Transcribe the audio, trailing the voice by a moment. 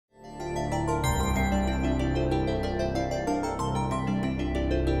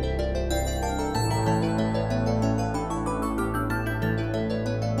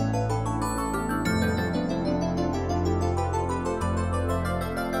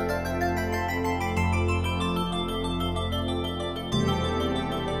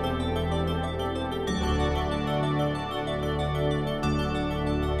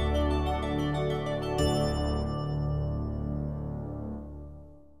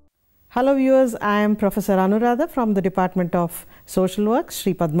Hello viewers, I am Professor Anuradha from the Department of Social Work,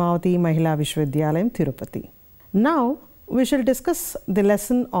 Sri Padmavati Mahila Vishwavidyalayam, Tirupati. Now we shall discuss the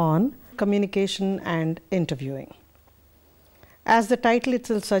lesson on communication and interviewing. As the title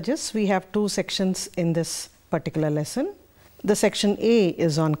itself suggests, we have two sections in this particular lesson. The section A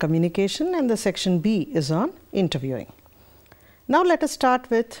is on communication and the section B is on interviewing. Now let us start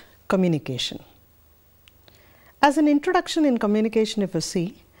with communication. As an introduction in communication, if you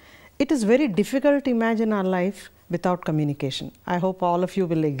see, it is very difficult to imagine our life without communication. I hope all of you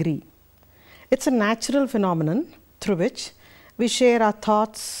will agree. It's a natural phenomenon through which we share our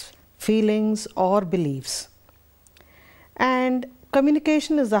thoughts, feelings or beliefs. And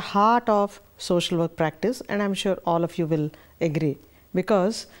communication is the heart of social work practice, and I'm sure all of you will agree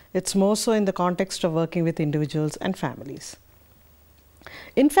because it's more so in the context of working with individuals and families.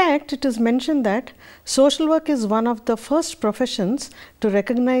 In fact, it is mentioned that social work is one of the first professions to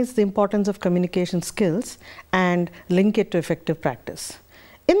recognize the importance of communication skills and link it to effective practice.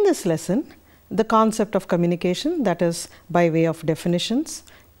 In this lesson, the concept of communication, that is by way of definitions,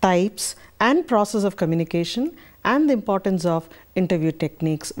 types and process of communication, and the importance of interview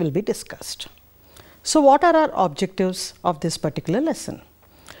techniques will be discussed. So what are our objectives of this particular lesson?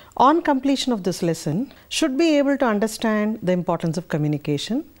 On completion of this lesson, should be able to understand the importance of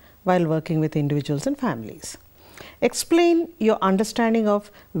communication while working with individuals and families. Explain your understanding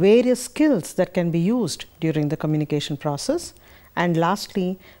of various skills that can be used during the communication process. And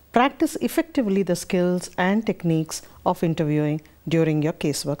lastly, practice effectively the skills and techniques of interviewing during your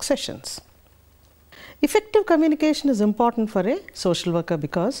casework sessions. Effective communication is important for a social worker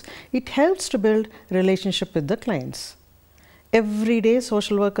because it helps to build relationship with the clients. Every day,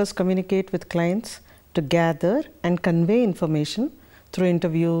 social workers communicate with clients to gather and convey information through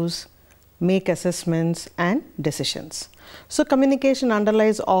interviews, make assessments and decisions. So, communication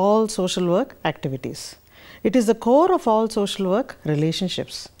underlies all social work activities. It is the core of all social work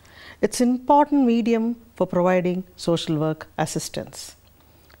relationships. It's an important medium for providing social work assistance,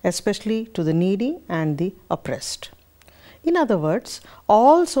 especially to the needy and the oppressed. In other words,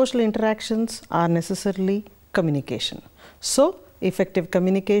 all social interactions are necessarily communication. So, effective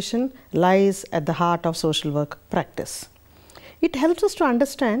communication lies at the heart of social work practice. It helps us to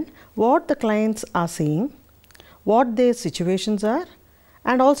understand what the clients are seeing, what their situations are,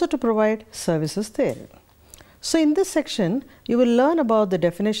 and also to provide services there. So, in this section, you will learn about the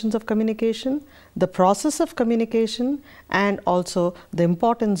definitions of communication, the process of communication, and also the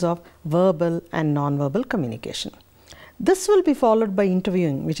importance of verbal and non-verbal communication. This will be followed by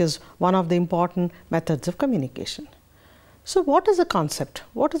interviewing, which is one of the important methods of communication. So, what is the concept?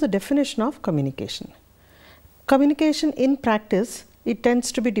 What is the definition of communication? Communication in practice, it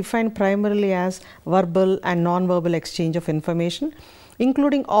tends to be defined primarily as verbal and non-verbal exchange of information,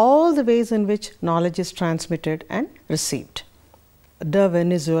 including all the ways in which knowledge is transmitted and received. De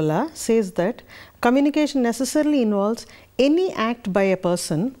Venezuela says that communication necessarily involves any act by a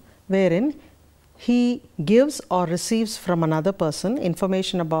person wherein he gives or receives from another person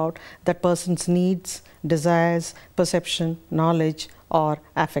information about that person's needs, desires, perception, knowledge or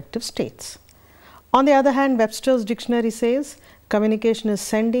affective states. On the other hand, Webster's dictionary says communication is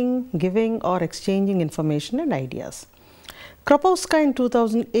sending, giving or exchanging information and ideas. Kropowska in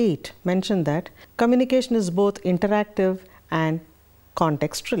 2008 mentioned that communication is both interactive and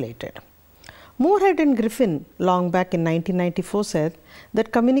context related. Moorhead and Griffin long back in 1994 said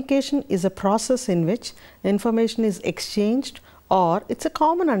that communication is a process in which information is exchanged or it's a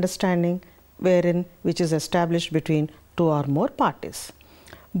common understanding which is established between two or more parties.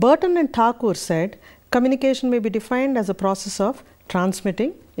 Burton and Thakur said communication may be defined as a process of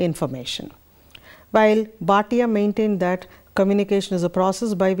transmitting information, while Bhatia maintained that communication is a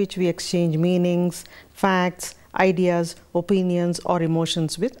process by which we exchange meanings, facts, ideas, opinions or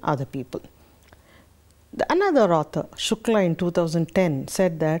emotions with other people. Another author, Shukla in 2010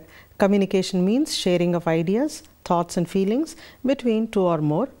 said that communication means sharing of ideas, thoughts and feelings between two or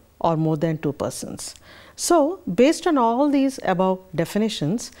more than two persons. So, based on all these above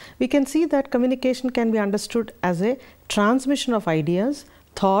definitions, we can see that communication can be understood as a transmission of ideas,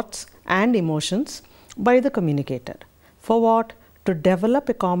 thoughts and emotions by the communicator. For what? To develop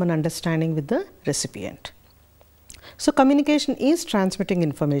a common understanding with the recipient. So, communication is transmitting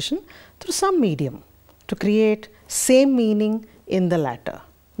information through some medium to create same meaning in the latter,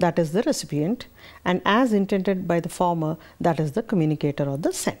 that is the recipient, and as intended by the former, that is the communicator or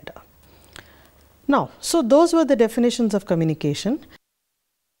the sender. Now, so those were the definitions of communication.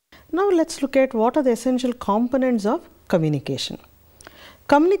 Now, let us look at what are the essential components of communication.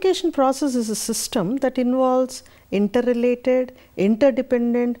 Communication process is a system that involves interrelated,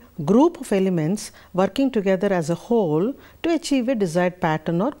 interdependent group of elements working together as a whole to achieve a desired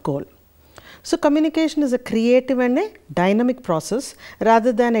pattern or goal. So, communication is a creative and a dynamic process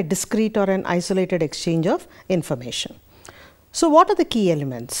rather than a discrete or an isolated exchange of information. So, what are the key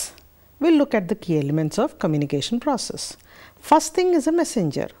elements? We will look at the key elements of communication process. First thing is a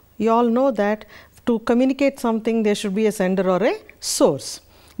messenger. You all know that to communicate something there should be a sender or a source,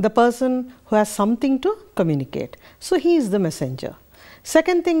 the person who has something to communicate. So, he is the messenger.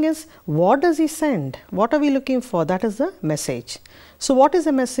 Second thing is, what does he send? What are we looking for? That is the message. So, what is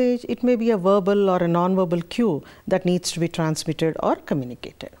a message? It may be a verbal or a non-verbal cue that needs to be transmitted or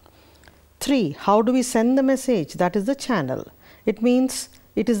communicated. 3. How do we send the message? That is the channel. It means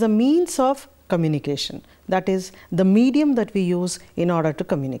it is the means of communication, that is the medium that we use in order to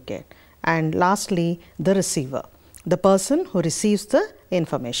communicate. And lastly, the receiver, the person who receives the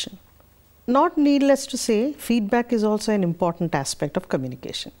information. Not needless to say, feedback is also an important aspect of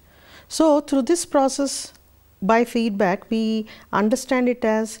communication. So, through this process, by feedback, we understand it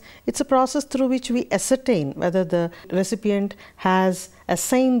as it's a process through which we ascertain whether the recipient has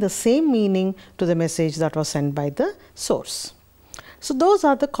assigned the same meaning to the message that was sent by the source. So, those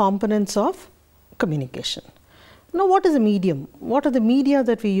are the components of communication. Now, what is a medium? What are the media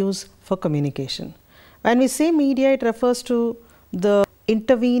that we use for communication? When we say media, it refers to the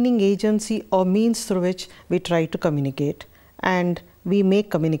intervening agency or means through which we try to communicate and we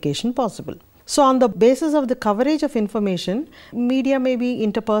make communication possible. So, on the basis of the coverage of information, media may be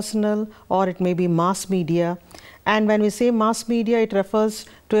interpersonal or it may be mass media, and when we say mass media, it refers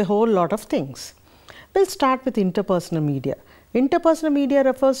to a whole lot of things. We will start with interpersonal media. Interpersonal media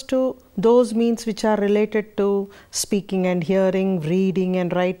refers to those means which are related to speaking and hearing, reading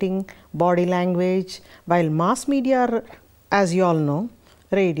and writing, body language, while mass media are, as you all know,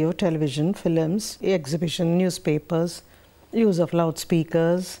 radio, television, films, exhibition, newspapers, use of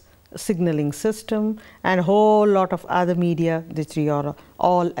loudspeakers, signaling system and a whole lot of other media that we are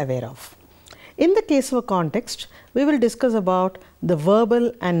all aware of. In the case of a context, we will discuss about the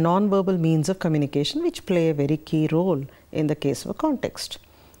verbal and non-verbal means of communication which play a very key role in the case of a context.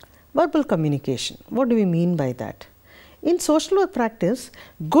 Verbal communication, what do we mean by that? In social work practice,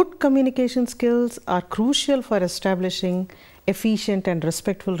 good communication skills are crucial for establishing efficient and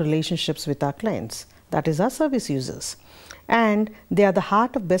respectful relationships with our clients, that is our service users, and they are the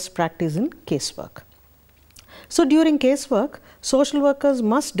heart of best practice in casework. So, during casework, social workers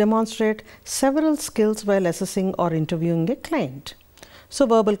must demonstrate several skills while assessing or interviewing a client. So,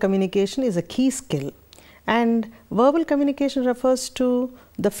 verbal communication is a key skill, and verbal communication refers to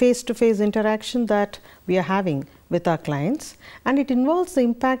the face-to-face interaction that we are having with our clients, and it involves the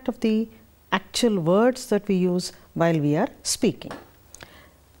impact of the actual words that we use while we are speaking.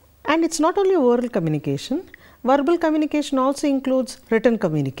 And it is not only oral communication, verbal communication also includes written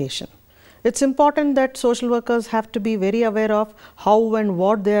communication. It is important that social workers have to be very aware of how and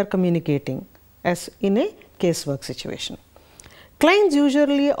what they are communicating as in a casework situation. Clients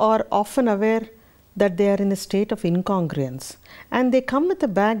usually are often aware that they are in a state of incongruence and they come with a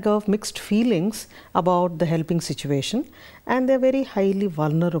bag of mixed feelings about the helping situation and they are very highly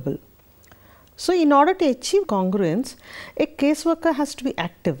vulnerable. So, in order to achieve congruence, a caseworker has to be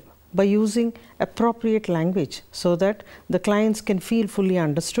active by using appropriate language so that the clients can feel fully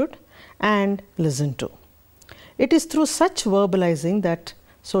understood and listened to. It is through such verbalizing that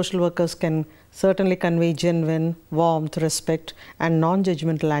social workers can certainly convey genuine warmth, respect and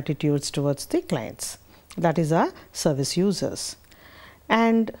non-judgmental attitudes towards the clients, that is our service users.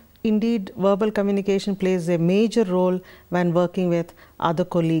 And indeed, verbal communication plays a major role when working with other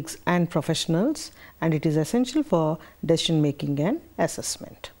colleagues and professionals, and it is essential for decision making and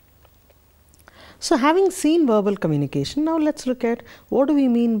assessment. So, having seen verbal communication, now let us look at what do we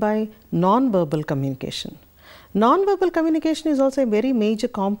mean by non-verbal communication. Non-verbal communication is also a very major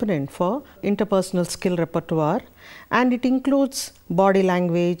component for interpersonal skill repertoire, and it includes body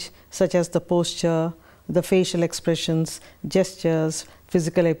language such as the posture, the facial expressions, gestures,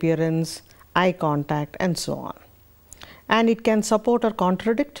 physical appearance, eye contact and so on. And it can support or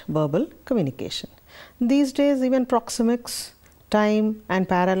contradict verbal communication. These days even proxemics, time and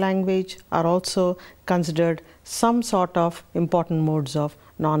paralanguage are also considered some sort of important modes of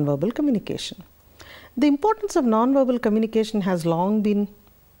non-verbal communication. The importance of non-verbal communication has long been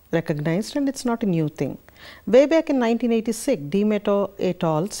recognized and it is not a new thing. Way back in 1986, Demeter et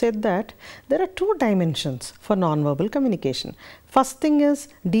al. Said that there are two dimensions for non-verbal communication. First thing is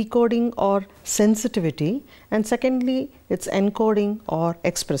decoding or sensitivity, and secondly its encoding or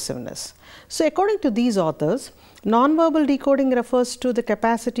expressiveness. So, according to these authors, Nonverbal decoding refers to the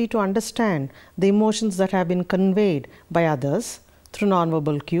capacity to understand the emotions that have been conveyed by others through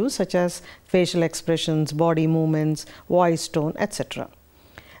nonverbal cues such as facial expressions, body movements, voice tone, etc.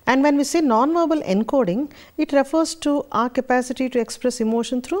 And when we say nonverbal encoding, it refers to our capacity to express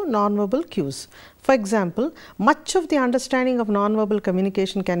emotion through nonverbal cues. For example, much of the understanding of nonverbal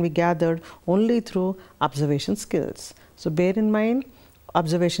communication can be gathered only through observation skills. So bear in mind,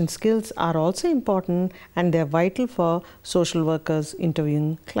 observation skills are also important and they are vital for social workers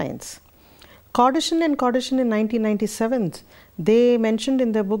interviewing clients. Cordison and Cordison in 1997, they mentioned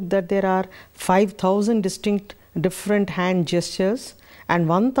in their book that there are 5,000 distinct different hand gestures and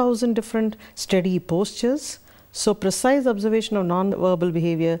 1,000 different steady postures. So precise observation of non-verbal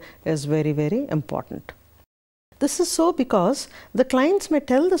behavior is very, very important. This is so because the clients may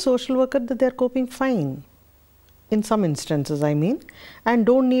tell the social worker that they are coping fine, in some instances I mean, and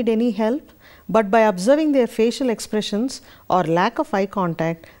don't need any help, but by observing their facial expressions or lack of eye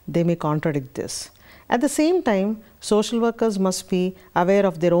contact, they may contradict this. At the same time, social workers must be aware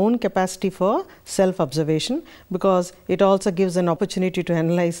of their own capacity for self-observation because it also gives an opportunity to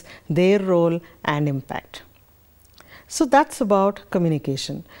analyze their role and impact. So that's about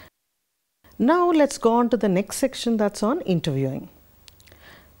communication. Now let's go on to the next section, that's on interviewing.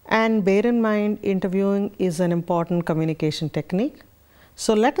 And bear in mind, interviewing is an important communication technique.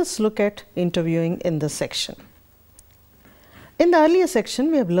 So let us look at interviewing in this section. In the earlier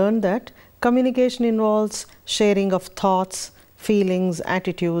section, we have learned that communication involves sharing of thoughts, feelings,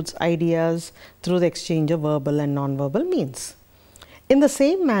 attitudes, ideas through the exchange of verbal and non-verbal means. In the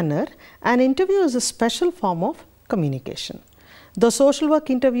same manner, an interview is a special form of communication. The social work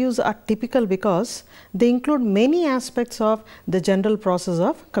interviews are typical because they include many aspects of the general process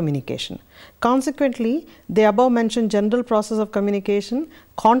of communication. Consequently, the above mentioned general process of communication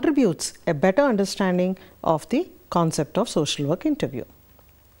contributes a better understanding of the concept of social work interview.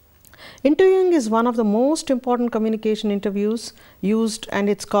 Interviewing is one of the most important communication interviews used, and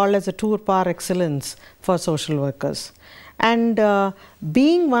it's called as a tour par excellence for social workers. And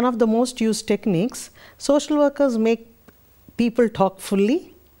being one of the most used techniques, social workers make people talk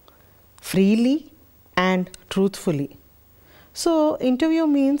fully, freely and truthfully. So interview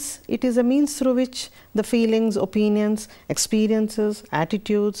means it is a means through which the feelings, opinions, experiences,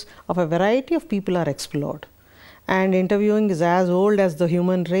 attitudes of a variety of people are explored. And interviewing is as old as the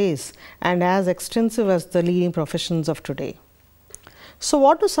human race and as extensive as the leading professions of today. So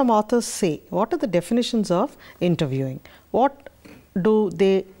what do some authors say? What are the definitions of interviewing? What do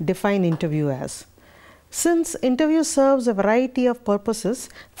they define interview as? Since interview serves a variety of purposes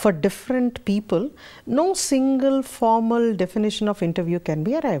for different people, no single formal definition of interview can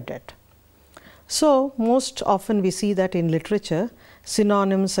be arrived at. So most often we see that in literature,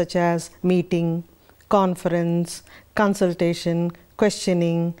 synonyms such as meeting, conference, consultation,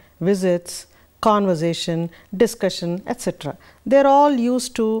 questioning, visits, conversation, discussion, etc. They are all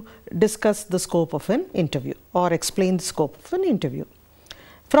used to discuss the scope of an interview or explain the scope of an interview.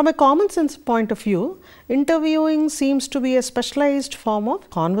 From a common sense point of view, interviewing seems to be a specialized form of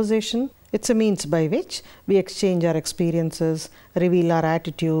conversation. It's a means by which we exchange our experiences, reveal our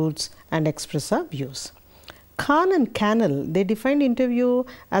attitudes and express our views. Kahn and Cannell, they defined interview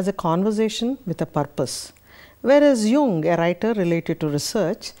as a conversation with a purpose, whereas Jung, a writer related to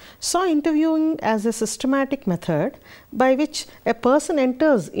research, saw interviewing as a systematic method by which a person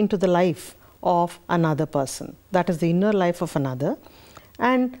enters into the life of another person, that is the inner life of another,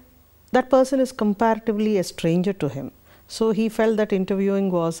 and that person is comparatively a stranger to him. So he felt that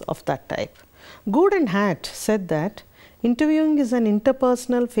interviewing was of that type. Good and Hatt said that interviewing is an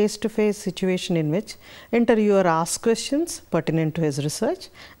interpersonal face-to-face situation in which interviewer asks questions pertinent to his research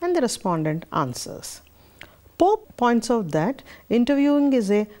and the respondent answers. Pope points out that interviewing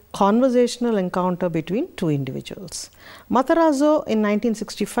is a conversational encounter between two individuals. Matarazzo in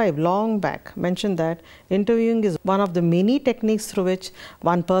 1965, long back, mentioned that interviewing is one of the many techniques through which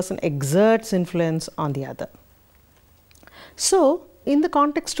one person exerts influence on the other. So, in the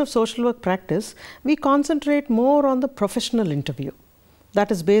context of social work practice, we concentrate more on the professional interview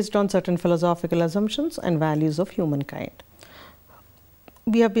that is based on certain philosophical assumptions and values of humankind.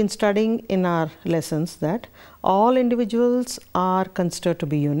 We have been studying in our lessons that all individuals are considered to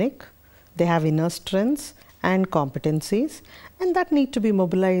be unique. They have inner strengths and competencies, and that need to be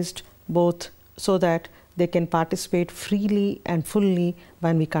mobilized both so that they can participate freely and fully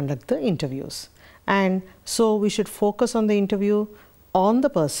when we conduct the interviews. And so we should focus on the interview on the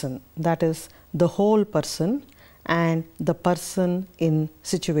person, that is the whole person and the person in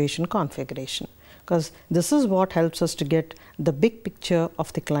situation configuration, because this is what helps us to get the big picture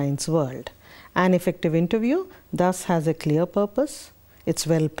of the client's world. An effective interview thus has a clear purpose, it's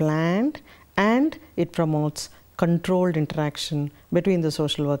well planned, and it promotes controlled interaction between the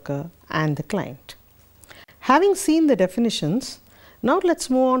social worker and the client. Having seen the definitions, now let's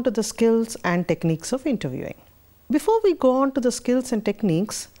move on to the skills and techniques of interviewing. Before we go on to the skills and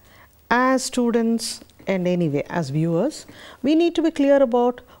techniques, as students and anyway as viewers, we need to be clear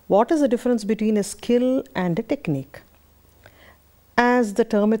about what is the difference between a skill and a technique. As the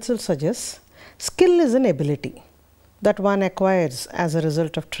term itself suggests, skill is an ability that one acquires as a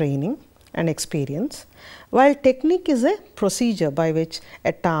result of training and experience, while technique is a procedure by which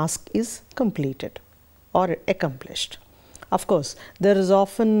a task is completed or accomplished. Of course, there is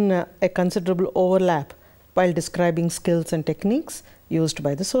often a considerable overlap while describing skills and techniques used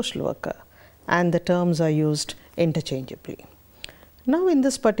by the social worker, and the terms are used interchangeably. Now in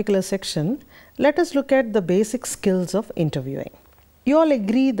this particular section, let us look at the basic skills of interviewing. You all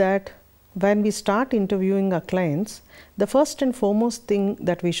agree that when we start interviewing our clients, the first and foremost thing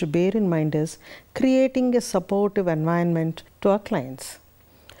that we should bear in mind is creating a supportive environment to our clients.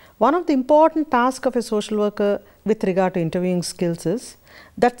 One of the important tasks of a social worker with regard to interviewing skills is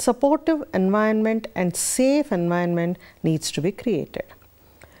that supportive environment and safe environment needs to be created.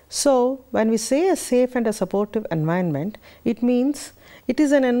 So, when we say a safe and a supportive environment, it means it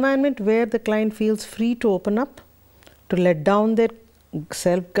is an environment where the client feels free to open up, to let down their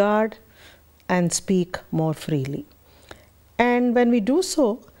self-guard and speak more freely. And when we do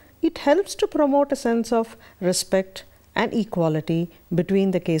so, it helps to promote a sense of respect and equality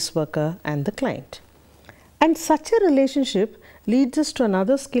between the caseworker and the client. And such a relationship leads us to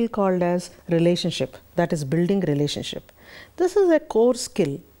another skill called as relationship, that is building relationship. This is a core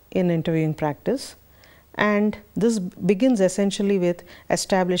skill in interviewing practice, and this begins essentially with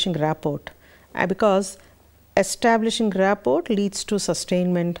establishing rapport, because establishing rapport leads to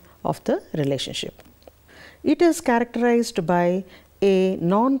sustainment of the relationship. It is characterized by a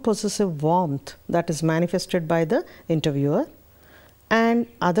non-possessive warmth that is manifested by the interviewer, and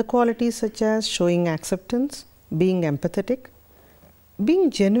other qualities such as showing acceptance, being empathetic, being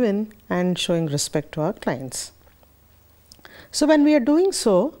genuine, and showing respect to our clients. So when we are doing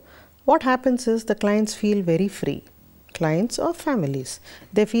so, what happens is the clients feel very free. Clients or families,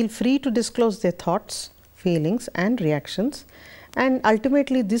 they feel free to disclose their thoughts, feelings and reactions, and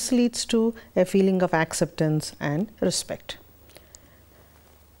ultimately this leads to a feeling of acceptance and respect.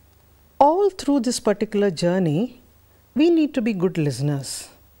 All through this particular journey, we need to be good listeners.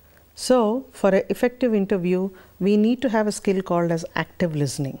 So, for an effective interview, we need to have a skill called as active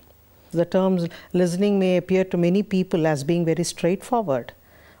listening. The term listening may appear to many people as being very straightforward,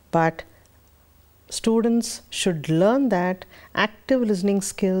 but students should learn that active listening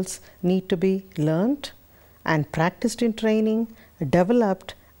skills need to be learnt and practiced in training,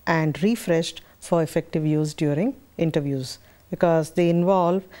 developed and refreshed for effective use during interviews, because they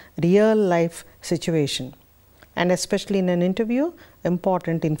involve real life situation, and especially in an interview,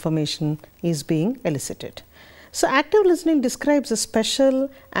 important information is being elicited. So, active listening describes a special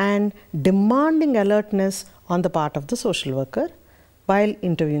and demanding alertness on the part of the social worker while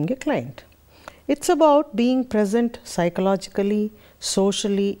interviewing a client. It's about being present psychologically,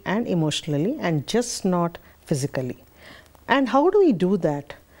 socially and emotionally, and just not physically. And how do we do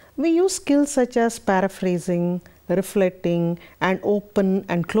that? We use skills such as paraphrasing, reflecting and open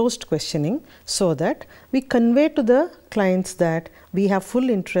and closed questioning, so that we convey to the clients that we have full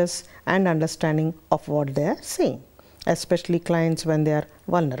interest and understanding of what they are saying, especially clients when they are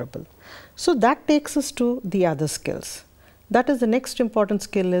vulnerable. So that takes us to the other skills. That is, the next important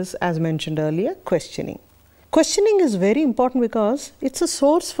skill is, as mentioned earlier, questioning. Questioning is very important because it's a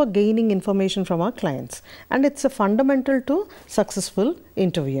source for gaining information from our clients, and it's a fundamental to successful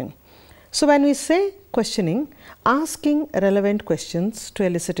interviewing. So when we say questioning, asking relevant questions to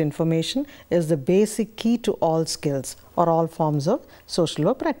elicit information is the basic key to all skills or all forms of social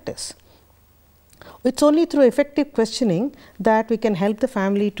work practice. It's only through effective questioning that we can help the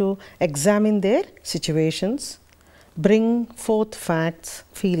family to examine their situations, bring forth facts,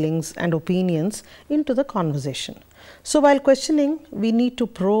 feelings and opinions into the conversation. So while questioning, we need to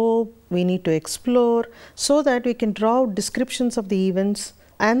probe, we need to explore, so that we can draw out descriptions of the events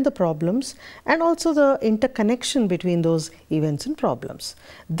and the problems, and also the interconnection between those events and problems.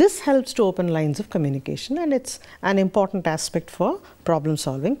 This helps to open lines of communication, and it's an important aspect for problem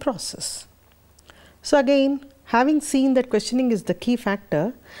solving process. So again, having seen that questioning is the key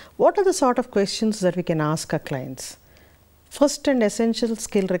factor, what are the sort of questions that we can ask our clients? First and essential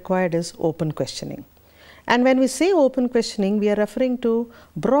skill required is open questioning. And when we say open questioning, we are referring to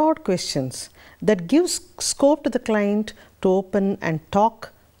broad questions that gives scope to the client to open and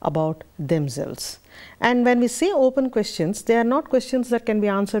talk about themselves. And when we say open questions, they are not questions that can be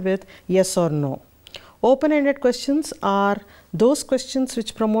answered with yes or no. Open-ended questions are those questions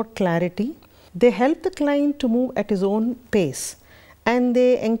which promote clarity. They help the client to move at his own pace, and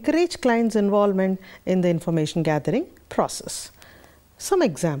they encourage client's involvement in the information gathering process. Some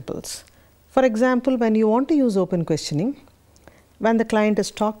examples. For example, when you want to use open questioning, when the client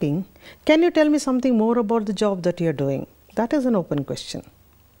is talking, can you tell me something more about the job that you are doing? That is an open question.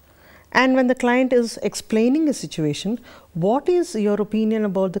 And when the client is explaining a situation, what is your opinion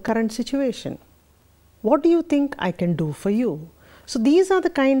about the current situation? What do you think I can do for you? So these are the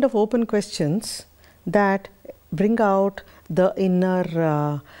kind of open questions that bring out the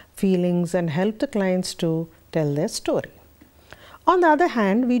inner feelings and help the clients to tell their story. On the other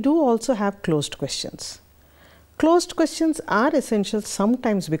hand, we do also have closed questions. Closed questions are essential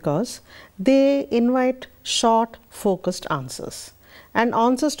sometimes because they invite short, focused answers. And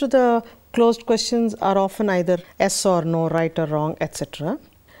answers to the closed questions are often either yes or no, right or wrong, etc.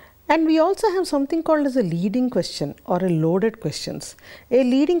 And we also have something called as a leading question or a loaded questions. A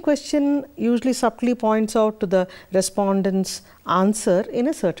leading question usually subtly points out to the respondent's answer in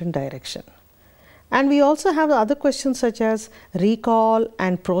a certain direction. And we also have other questions such as recall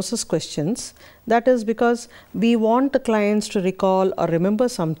and process questions. That is because we want the clients to recall or remember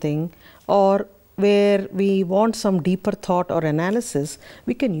something, or where we want some deeper thought or analysis,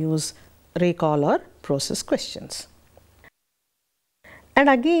 we can use recall or process questions. And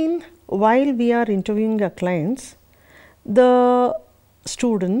again, while we are interviewing our clients, the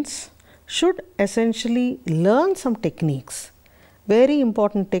students should essentially learn some techniques, very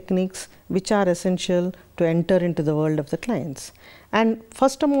important techniques which are essential to enter into the world of the clients. And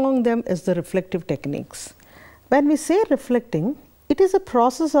first among them is the reflective techniques. When we say reflecting, it is a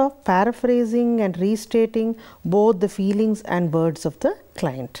process of paraphrasing and restating both the feelings and words of the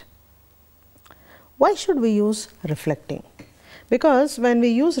client. Why should we use reflecting? Because when we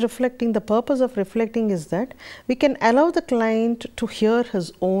use reflecting, the purpose of reflecting is that we can allow the client to hear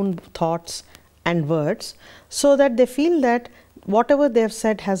his own thoughts and words so that they feel that whatever they have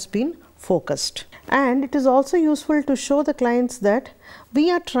said has been focused. And it is also useful to show the clients that we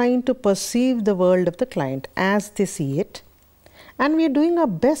are trying to perceive the world of the client as they see it, and we are doing our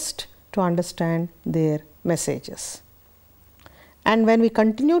best to understand their messages. And when we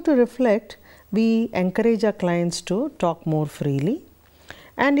continue to reflect, we encourage our clients to talk more freely,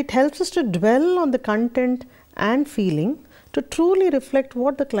 and it helps us to dwell on the content and feeling to truly reflect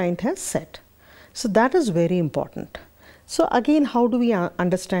what the client has said. So that is very important. So again, how do we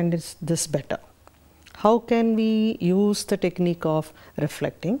understand this better? How can we use the technique of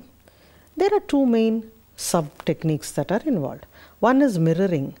reflecting? There are two main sub-techniques that are involved. One is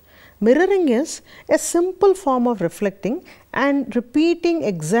mirroring. Mirroring is a simple form of reflecting and repeating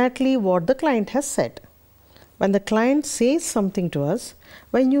exactly what the client has said. When the client says something to us,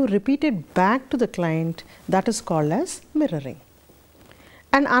 when you repeat it back to the client, that is called as mirroring.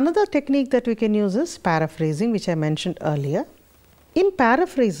 And another technique that we can use is paraphrasing, which I mentioned earlier. In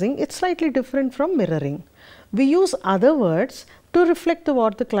paraphrasing, it's slightly different from mirroring. We use other words to reflect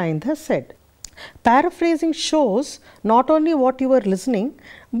what the client has said. Paraphrasing shows not only what you are listening,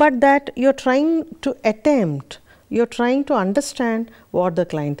 but that you're trying to understand what the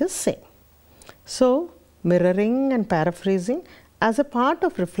client is saying. So, mirroring and paraphrasing as a part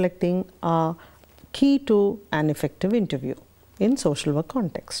of reflecting are key to an effective interview in social work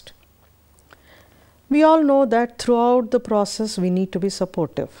context. We all know that throughout the process we need to be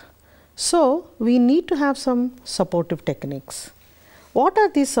supportive. So, we need to have some supportive techniques. What are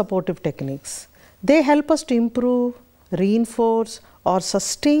these supportive techniques? They help us to improve, reinforce or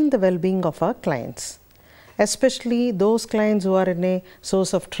sustain the well-being of our clients, especially those clients who are in a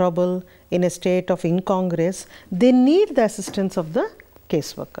source of trouble, in a state of incongruous. They need the assistance of the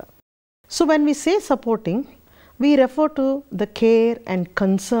caseworker. So when we say supporting, we refer to the care and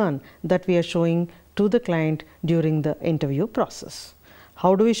concern that we are showing to the client during the interview process.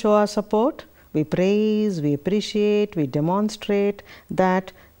 How do we show our support? We praise, we appreciate, we demonstrate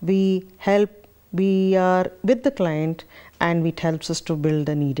that we are with the client, and it helps us to build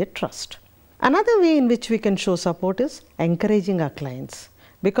the needed trust. Another way in which we can show support is encouraging our clients,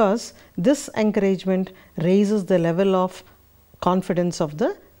 because this encouragement raises the level of confidence of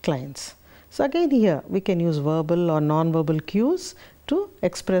the clients. So again, here we can use verbal or non-verbal cues to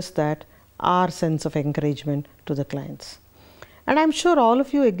express that our sense of encouragement to the clients. And I'm sure all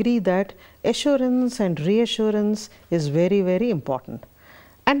of you agree that assurance and reassurance is very, very important.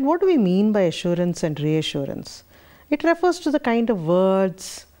 And what do we mean by assurance and reassurance? It refers to the kind of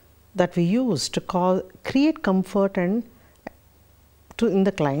words that we use to create comfort and in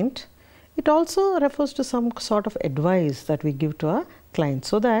the client. It also refers to some sort of advice that we give to our clients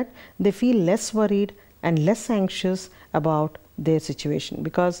so that they feel less worried and less anxious about their situation,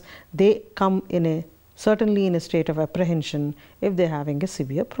 because they come certainly in a state of apprehension if they are having a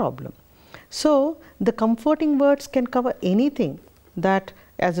severe problem. So the comforting words can cover anything that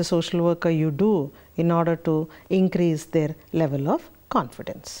as a social worker you do in order to increase their level of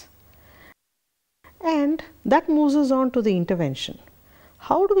confidence. And that moves us on to the intervention.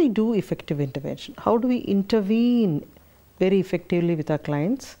 How do we do effective intervention? How do we intervene very effectively with our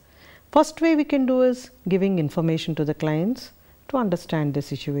clients? First way we can do is giving information to the clients to understand the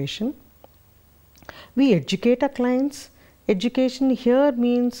situation. We educate our clients. Education here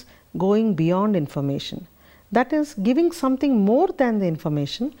means going beyond information. That is, giving something more than the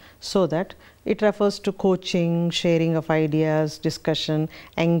information, so that it refers to coaching, sharing of ideas, discussion,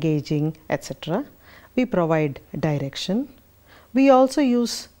 engaging, etc. We provide direction. We also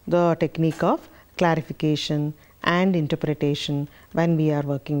use the technique of clarification and interpretation when we are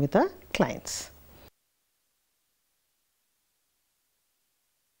working with our clients.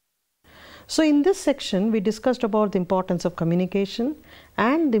 So in this section, we discussed about the importance of communication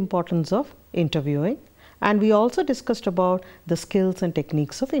and the importance of interviewing, and we also discussed about the skills and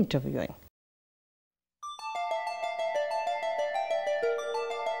techniques of interviewing.